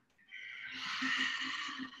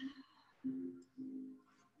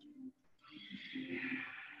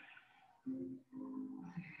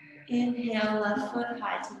 Inhale, left foot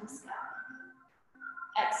high to the sky.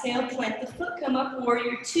 Exhale, plant the foot, come up,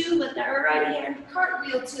 warrior two. Let that right hand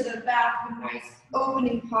cartwheel to the back. A nice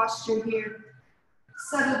opening posture here.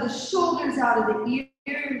 Settle the shoulders out of the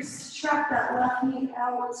ears. Track that left knee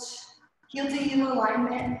out. Heel to heel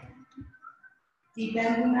alignment. Deep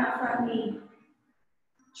bend in that front knee.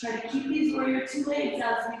 Try to keep these warrior two legs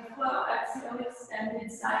as we flow. Exhale,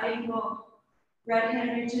 extended side angle. Right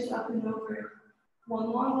hand reaches up and over.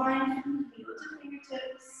 One long line from heel to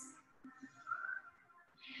fingertips.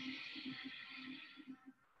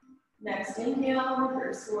 Next inhale,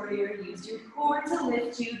 reverse warrior. Use your core to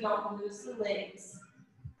lift you. Don't lose the legs.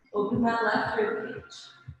 Open that left rib cage.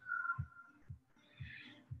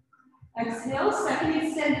 Exhale, second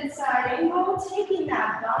extended side angle. Taking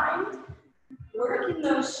that bind. Working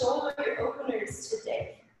those shoulder openers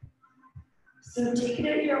today. So take it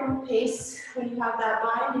at your own pace. When you have that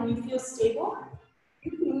bind and you feel stable,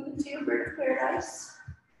 you can move into your bird paradise.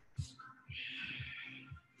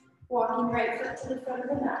 Walking right foot to the front of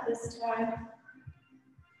the mat this time.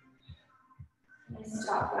 Nice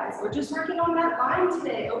job, guys. We're just working on that line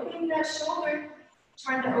today, opening that shoulder,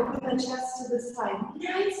 trying to open the chest to the side.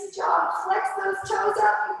 Nice job. Flex those toes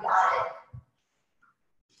up. You got it.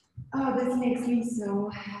 Oh, this makes me so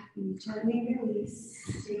happy. Gently release.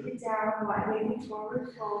 Take it down, wide-legged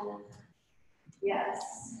forward fold.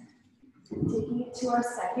 Yes. Taking it to our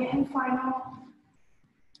second and final.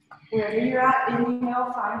 Wherever you're at,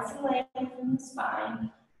 inhale, find some length in the spine.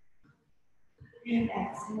 And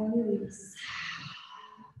exhale, release.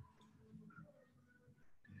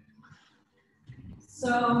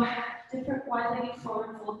 So, different wide-legged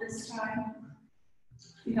forward fold this time.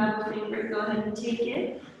 If you have a favorite, go ahead and take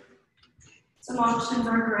it. Some options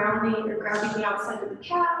are grounding or grounding the outside of the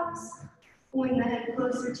calves, pulling the head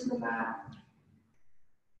closer to the mat.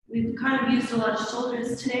 We've kind of used a lot of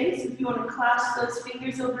shoulders today, so if you want to clasp those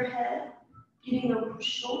fingers overhead, getting a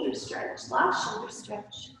shoulder stretch, last shoulder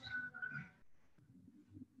stretch.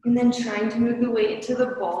 And then trying to move the weight into the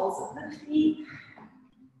balls of the feet.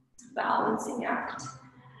 Balancing act.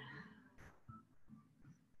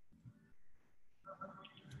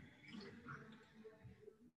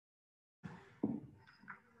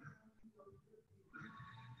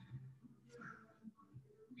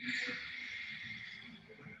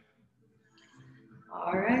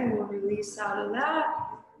 All right, we'll release out of that.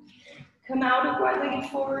 Come out of wide-legged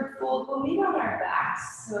forward fold. We'll meet on our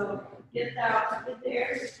backs. So get that out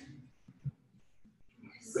there.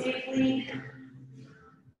 Safely.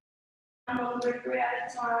 One vertebrae at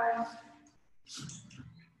a time.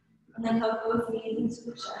 And then hug both knees into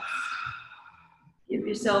the chest. Give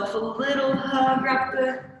yourself a little hug. Wrap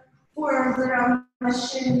the forearms around the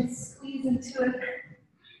shins. Squeeze into a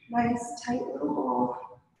nice tight little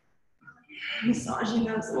ball. Massaging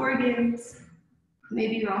those organs.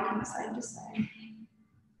 Maybe rocking side to side.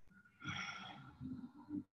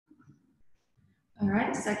 All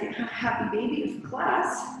right, second happy baby of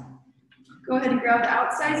class. Go ahead and grab the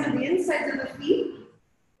outsides or the insides of the feet.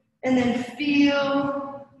 And then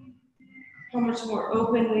feel how much more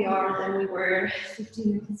open we are than we were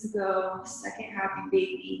 15 minutes ago. Second happy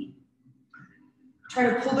baby. Try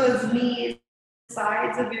to pull those knees,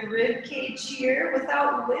 sides of your rib cage here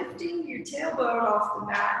without lifting your tailbone off the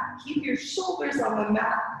mat. Keep your shoulders on the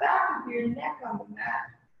mat, back of your neck on the mat.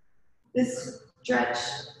 This stretch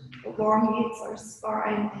elongates our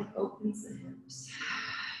spine and opens the hips.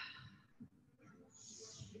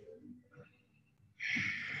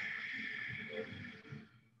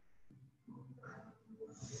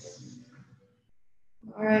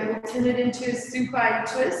 All right, we'll turn it into a supine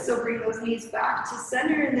twist. So bring those knees back to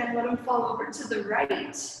center and then let them fall over to the right.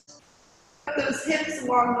 Put those hips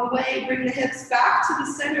along the way. Bring the hips back to the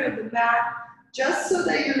center of the mat, just so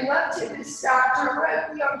that your left hip is stacked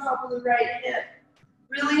directly on top of the right hip.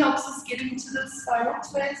 Really helps us get into the spinal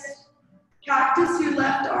twist. Cactus your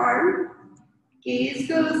left arm. Gaze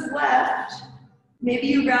goes left. Maybe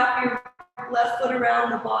you wrap your left foot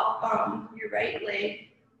around the bottom, your right leg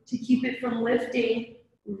to keep it from lifting.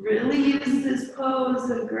 Really use this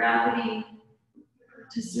pose of gravity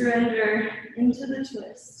to surrender into the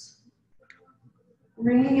twist.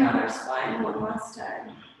 Bringing out our spine one last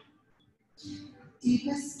time.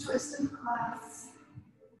 Deepest twist of class.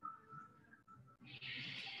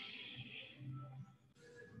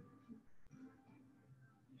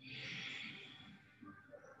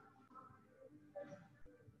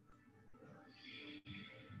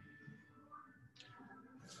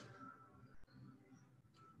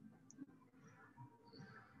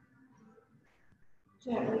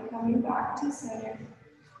 Gently coming back to center.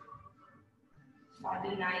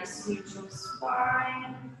 Find a nice neutral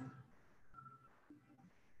spine.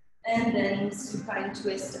 And then supine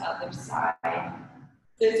twist other side.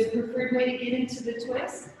 There's a preferred way to get into the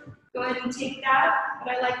twist. Go ahead and take that,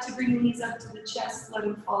 but I like to bring the knees up to the chest, let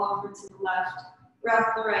them fall over to the left.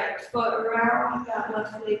 Wrap the right foot around that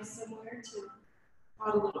left leg somewhere to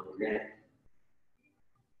add a little grip.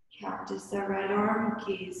 Cactus that right arm,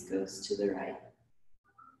 gaze goes to the right.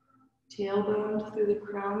 Tailbone through the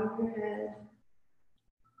crown of your head.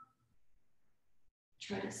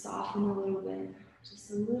 Try to soften a little bit,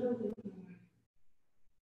 just a little bit more.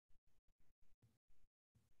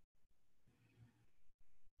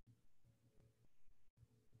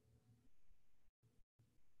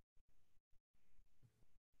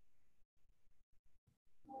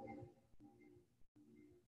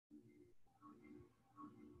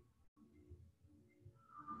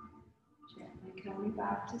 Gently coming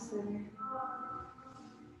back to center.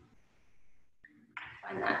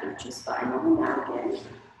 Find that neutral spine on the mat again.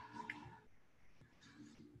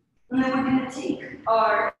 And then we're going to take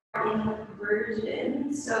our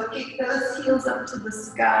inversion. So kick those heels up to the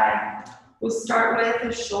sky. We'll start with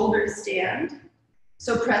a shoulder stand.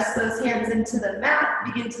 So press those hands into the mat.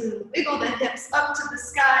 Begin to wiggle the hips up to the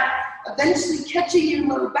sky, eventually catching your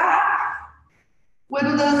low back.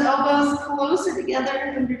 Wiggle those elbows closer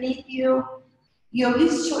together underneath you.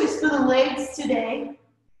 Yogi's choice for the legs today.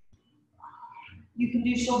 You can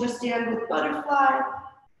do shoulder stand with butterfly,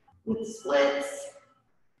 with splits,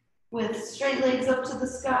 with straight legs up to the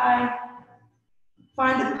sky.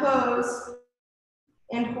 Find a pose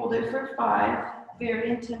and hold it for 5. Very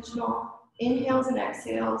intentional inhales and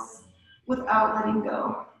exhales without letting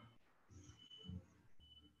go.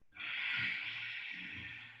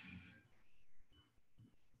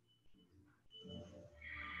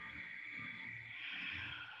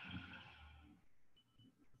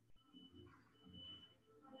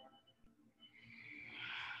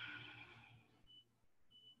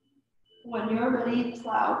 When you're ready,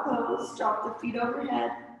 plow pose, drop the feet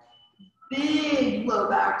overhead. Big low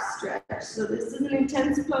back stretch. So this is an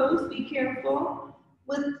intense pose, be careful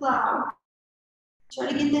with plow.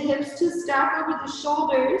 Try to get the hips to stack over the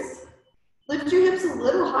shoulders. Lift your hips a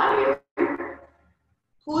little higher.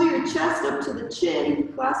 Pull your chest up to the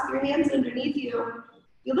chin, clasp your hands underneath you.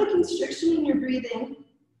 Feel the constriction in your breathing.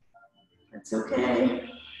 That's okay.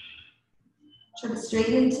 Try to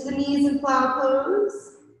straighten into the knees and plow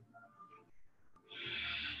pose.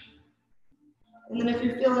 And then if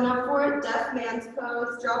you're feeling up for it, deaf man's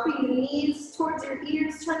pose, dropping the knees towards your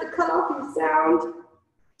ears, trying to cut off your sound.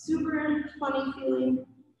 Super funny feeling.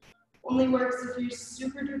 Only works if you're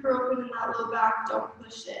super duper open in that low back, don't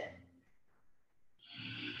push it.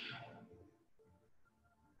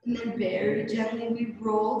 And then very gently we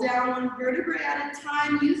roll down one vertebrae at a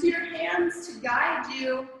time. Use your hands to guide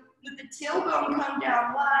you. Let the tailbone come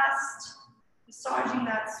down last, massaging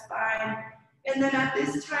that spine. And then at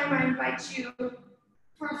this time, I invite you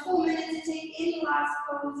for a full minute to take any last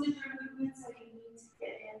poses or movements that you need to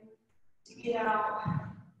get in, to get out.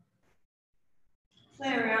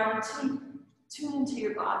 Play around, tune into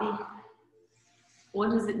your body.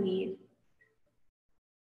 What does it need?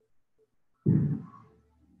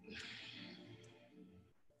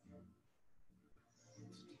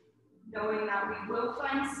 Knowing that we will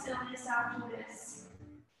find stillness after this.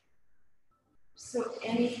 So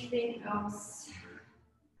anything else?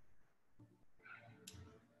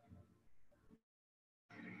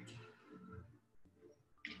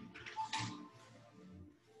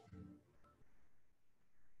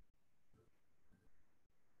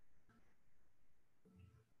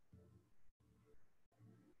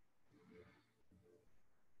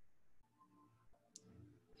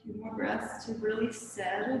 A few more breaths to really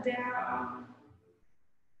settle down.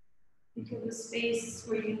 Think of a space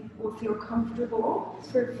where you will feel comfortable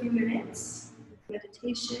for a few minutes.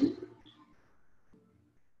 Meditation.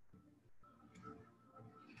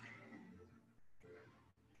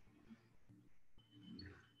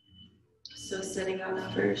 So setting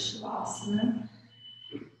up for Shavasana.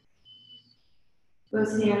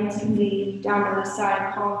 Both hands can be down to the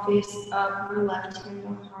side, palm face up, or left hand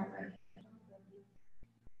on heart, right.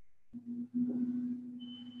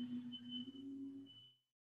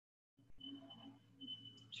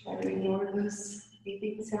 Try to ignore those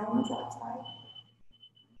beeping sounds outside.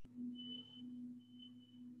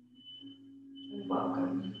 And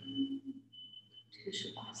welcome to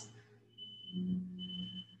Shavasana.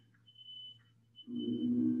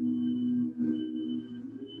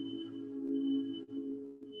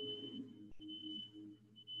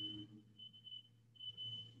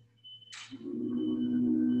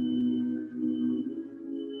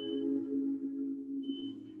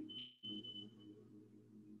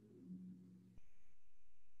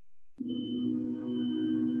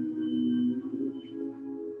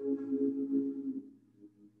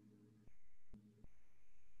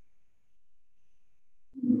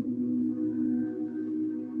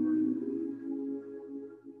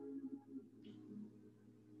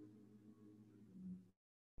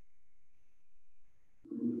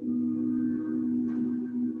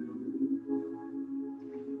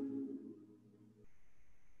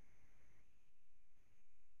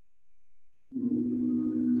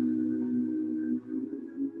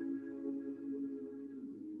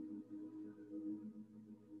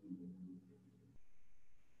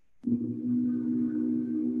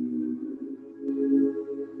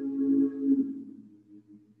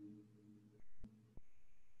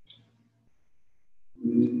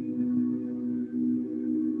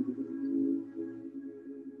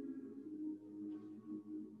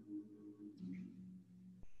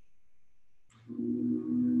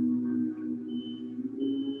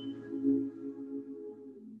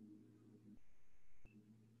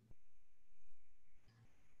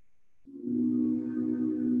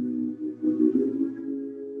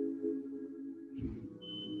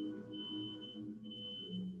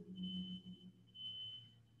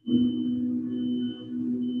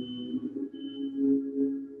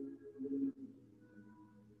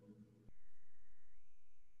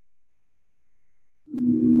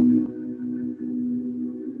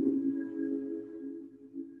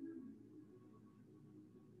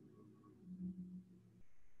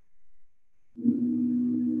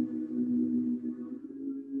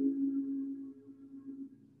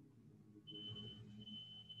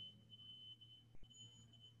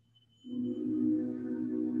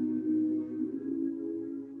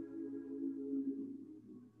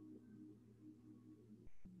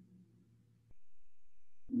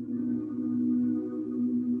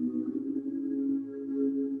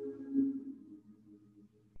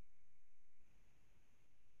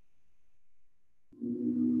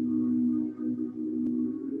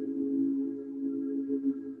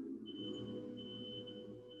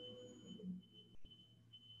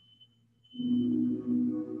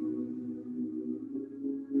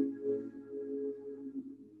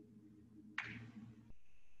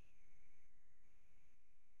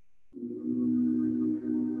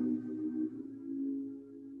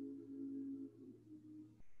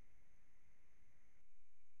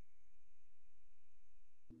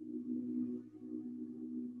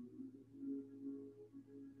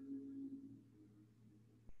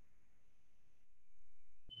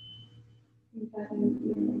 that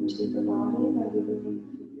movement into the body by wiggling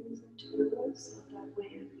the fingers and toes, that way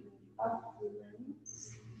of moving up the limbs,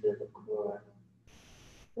 feel the core,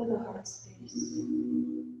 feel the heart space.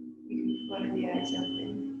 You can flutter the eyes open,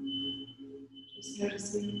 just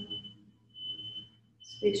noticing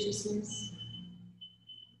spaciousness.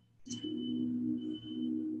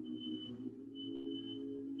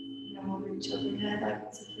 Now we'll reach overhead like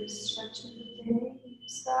it's the first stretch of the day.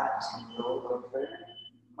 Start to roll over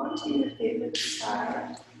onto your favorite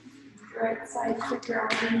side. Right side for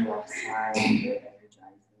grounding, left side for energizing.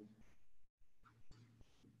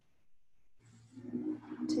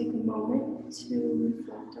 Take a moment to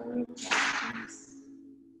reflect on your practice.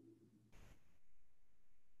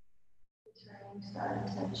 Returning to that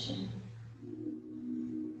intention.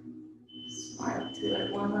 Smile to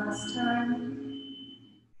it one last time.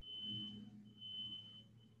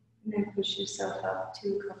 And then push yourself up to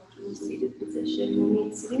a comfortable seated position. We'll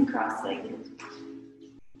meet sitting cross-legged.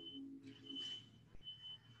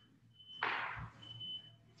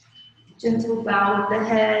 Gentle bow of the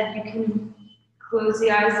head. You can close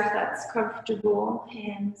the eyes if that's comfortable.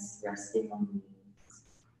 Hands resting on the knees.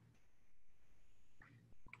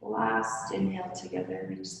 Last inhale together.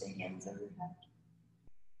 Reach the hands overhead.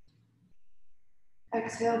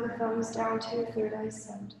 Exhale the thumbs down to your third eye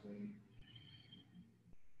center.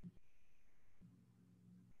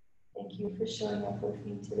 Thank you for showing up with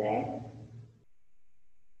me today.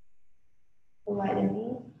 The light in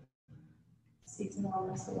me sees and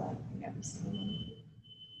honors the light in every single one of you.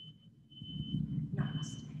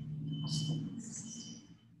 Namaste.